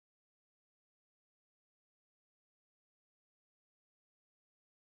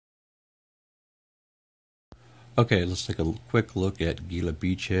Okay, let's take a quick look at Gela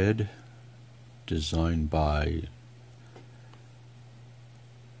Beachhead, designed by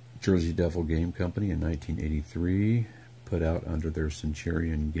Jersey Devil Game Company in 1983, put out under their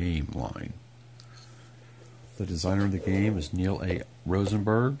Centurion game line. The designer of the game is Neil A.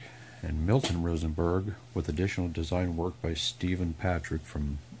 Rosenberg and Milton Rosenberg, with additional design work by Stephen Patrick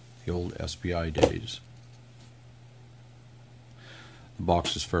from the old SBI days. The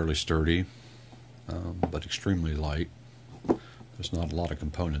box is fairly sturdy, but extremely light. There's not a lot of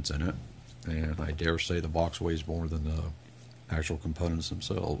components in it, and I dare say the box weighs more than the actual components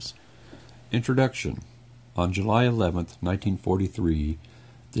themselves. Introduction. On July 11th, 1943,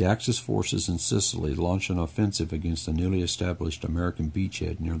 the Axis forces in Sicily launched an offensive against the newly established American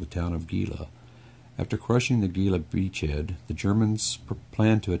beachhead near the town of Gela. After crushing the Gela beachhead, the Germans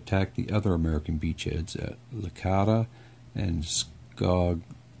planned to attack the other American beachheads at Licata and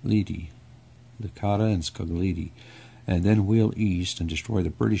Scogliti, and then wheel east and destroy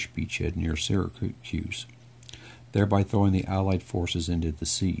the British beachhead near Syracuse, thereby throwing the Allied forces into the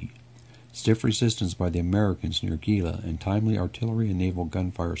sea. Stiff resistance by the Americans near Gela and timely artillery and naval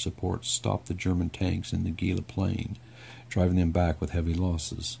gunfire support stopped the German tanks in the Gela plain, driving them back with heavy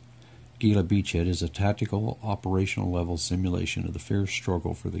losses. Gela Beachhead is a tactical, operational level simulation of the fierce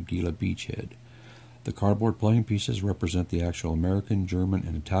struggle for the Gela Beachhead. The cardboard playing pieces represent the actual American, German,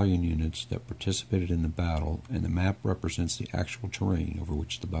 and Italian units that participated in the battle, and the map represents the actual terrain over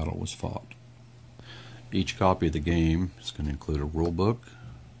which the battle was fought. Each copy of the game is going to include a rule book,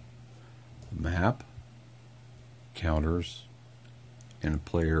 a map, counters, and a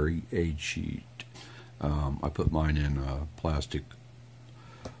player aid sheet. I put mine in a plastic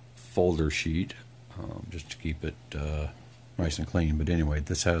folder sheet just to keep it nice and clean, but anyway,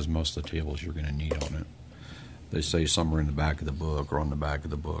 this has most of the tables you're going to need on it. They say some are in the back of the book or on the back of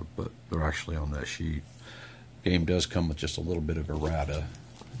the book, but they're actually on that sheet. The game does come with just a little bit of errata,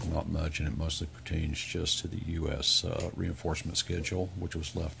 not much, and it mostly pertains just to the U.S. Reinforcement schedule, which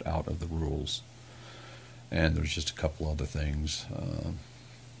was left out of the rules. And there's just a couple other things, a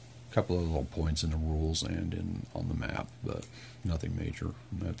couple of little points in the rules and on the map, but nothing major.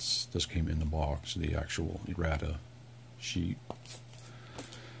 And this came in the box, the actual errata sheet.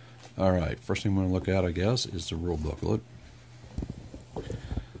 Alright, first thing I'm going to look at, I guess, is the rule booklet.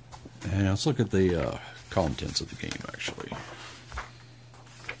 And let's look at the contents of the game, actually.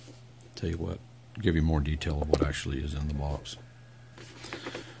 Tell you what, give you more detail of what actually is in the box.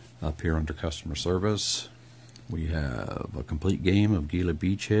 Up here under customer service, we have a complete game of Gela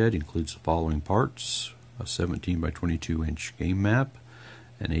Beachhead, includes the following parts: a 17 by 22 inch game map,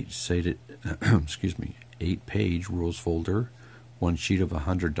 an 8-page rules folder, one sheet of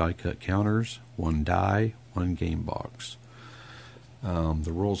 100 die cut counters, one die, one game box.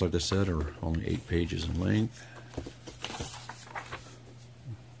 The rules, like I said, are only 8 pages in length.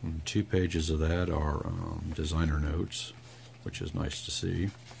 And 2 pages of that are designer notes, which is nice to see.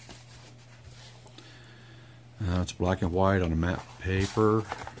 It's black and white on a matte paper.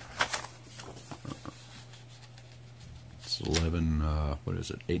 It's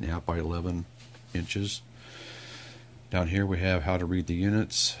 8.5 by 11 inches. Down here we have how to read the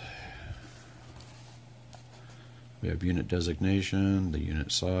units. We have unit designation, the unit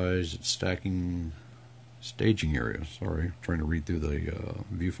size, its staging area. Sorry, trying to read through the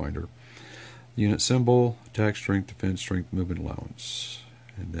viewfinder. The unit symbol, attack strength, defense strength, movement allowance.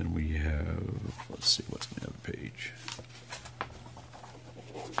 And then we have, let's see what's on the other page.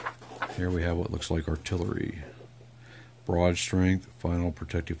 Here we have what looks like artillery. Broad strength, final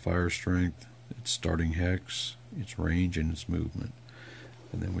protective fire strength, its starting hex, its range, and its movement.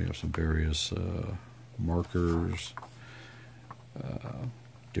 And then we have some various markers,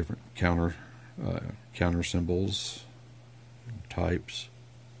 different counter symbols, types,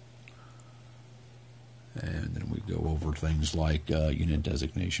 and then we go over things like unit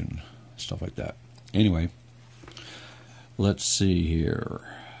designation, stuff like that. Anyway, let's see here.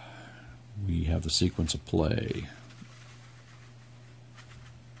 We have the sequence of play.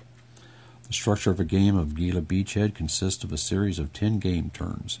 The structure of a game of Gela Beachhead consists of a series of 10 game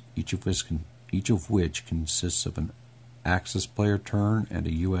turns, each of which consists of an Axis player turn and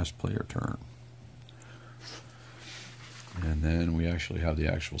a US player turn. And then we actually have the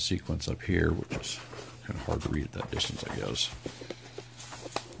actual sequence up here, which is kind of hard to read at that distance, I guess.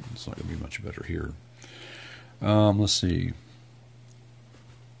 It's not going to be much better here. Let's see.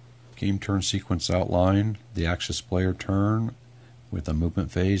 Game turn sequence outline, the Axis player turn with a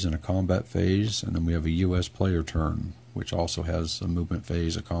movement phase and a combat phase, and then we have a US player turn, which also has a movement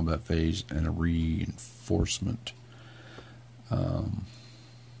phase, a combat phase, and a reinforcement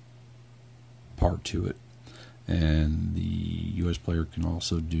part to it. and the U.S. player can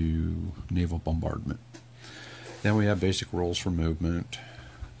also do naval bombardment. Then we have basic rules for movement,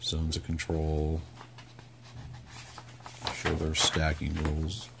 zones of control. Show their stacking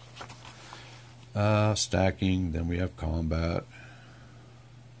rules. Stacking, then we have combat,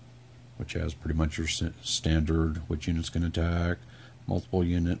 which has pretty much your standard, which units can attack, multiple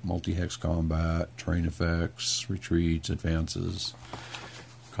unit, multi-hex combat, terrain effects, retreats, advances,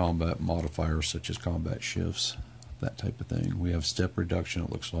 combat modifiers such as combat shifts, that type of thing. We have step reduction,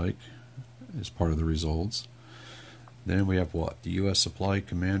 it looks like, as part of the results. Then we have what? The U.S. supply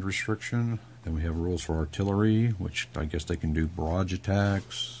command restriction. Then we have rules for artillery, which I guess they can do barrage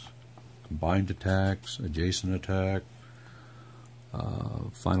attacks, combined attacks, adjacent attack,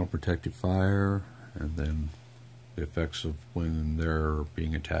 final protective fire, and then the effects of when they're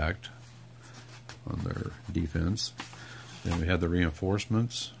being attacked on their defense. Then we have the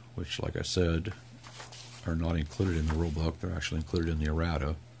reinforcements, which, like I said, are not included in the rule book. They're actually included in the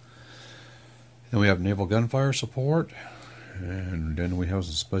errata. Then we have naval gunfire support, and then we have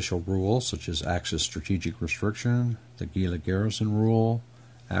some special rules such as Axis strategic restriction, the Gela garrison rule,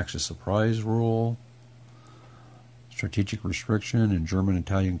 Axis surprise rule, strategic restriction, and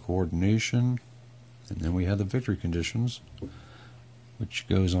German-Italian coordination. And then we have the victory conditions, which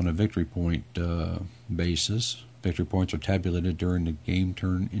goes on a victory point basis. Victory points are tabulated during the game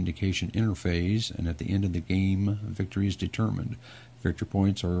turn indication interphase, and at the end of the game, victory is determined. Victory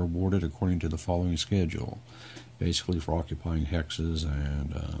points are awarded according to the following schedule, basically for occupying hexes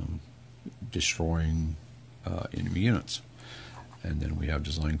and destroying enemy units. And then we have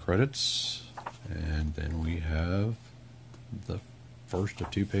design credits, and then we have the first of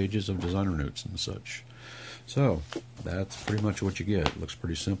 2 pages of designer notes and such. So that's pretty much what you get. It looks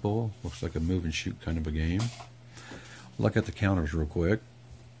pretty simple. Looks like a move and shoot kind of a game. Look at the counters real quick.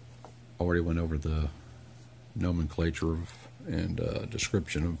 Already went over the nomenclature and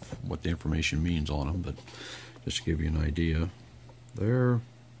description of what the information means on them, but just to give you an idea, they're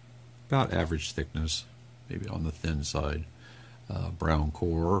about average thickness, maybe on the thin side. Brown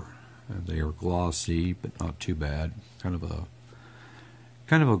core, and they are glossy, but not too bad. Kind of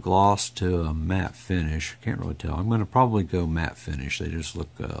a gloss to a matte finish. Can't really tell. I'm going to probably go matte finish. They just look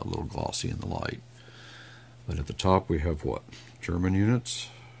a little glossy in the light. But at the top we have what? German units,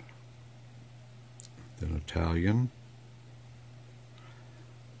 then Italian,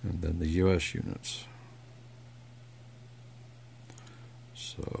 and then the U.S. units.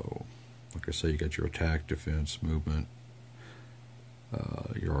 So, like I say, you got your attack, defense, movement.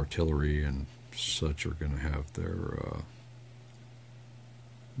 Your artillery and such are going to have their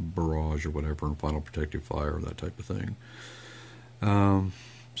barrage or whatever, and final protective fire, that type of thing.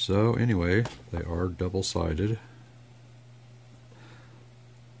 So anyway, they are double-sided,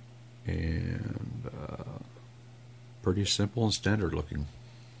 and pretty simple and standard looking.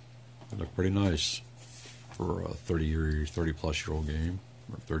 They look pretty nice for a 30-plus year old game,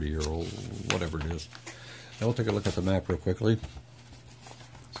 or 30-year-old, whatever it is. Now we'll take a look at the map real quickly.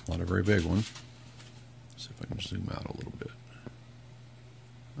 It's not a very big one. Let's see if I can zoom out a little bit.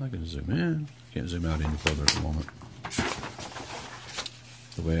 I can zoom in. Can't zoom out any further at the moment,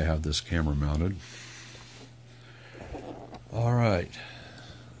 the way I have this camera mounted. Alright,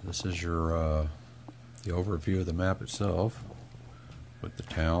 this is your the overview of the map itself, with the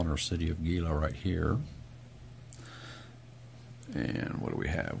town or city of Gela right here. And what do we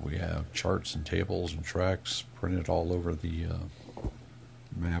have? We have charts and tables and tracks printed all over the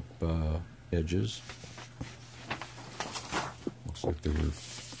map edges. Looks like they were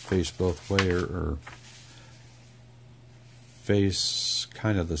faced both ways, or face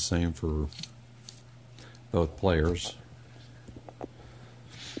kind of the same for both players.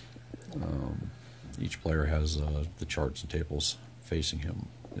 Each player has the charts and tables facing him,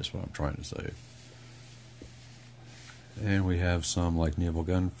 is what I'm trying to say. And we have some like naval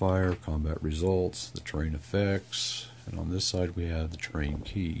gunfire, combat results, the terrain effects, and on this side we have the terrain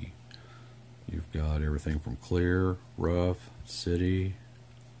key. You've got everything from clear, rough, city,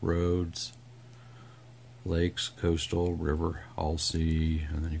 roads, lakes, coastal, river, all sea,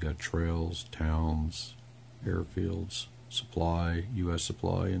 and then you've got trails, towns, airfields, supply, U.S.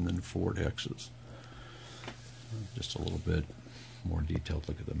 supply, and then forward hexes. Just a little bit more detailed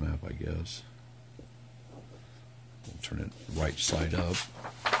look at the map, I guess. We'll turn it right side up.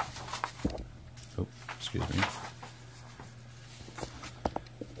 Oh, excuse me.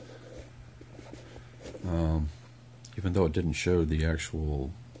 Even though it didn't show the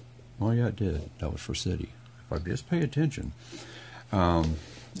actual, well, yeah, it did. That was for city. If I just pay attention.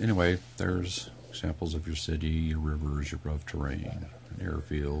 Anyway, there's examples of your city, your rivers, your rough terrain, an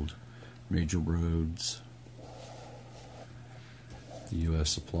airfield, major roads, the U.S.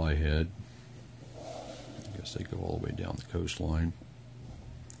 supply head. I guess they go all the way down the coastline.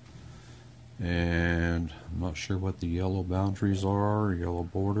 And I'm not sure what the yellow boundaries are, yellow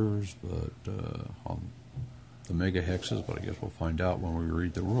borders, but on the mega hexes, but I guess we'll find out when we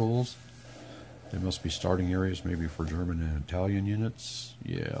read the rules. They must be starting areas maybe for German and Italian units.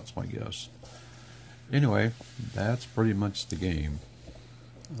 Yeah, that's my guess. Anyway, that's pretty much the game.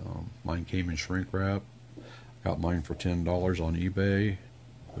 Mine came in shrink wrap. Got mine for $10 on eBay.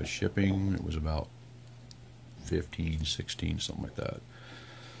 With shipping, it was about 15, 16, something like that.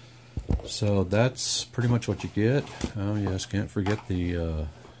 So that's pretty much what you get. Oh yes, can't forget the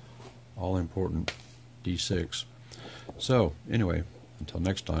all-important D6. So anyway, until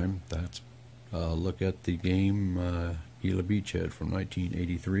next time, that's look at the game Gela Beachhead from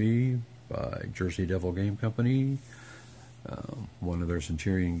 1983 by Jersey Devil Game Company. One of their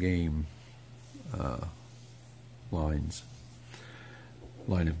Centurion game line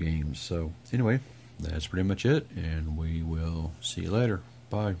of games. So anyway, that's pretty much it, and we will see you later.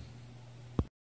 Bye.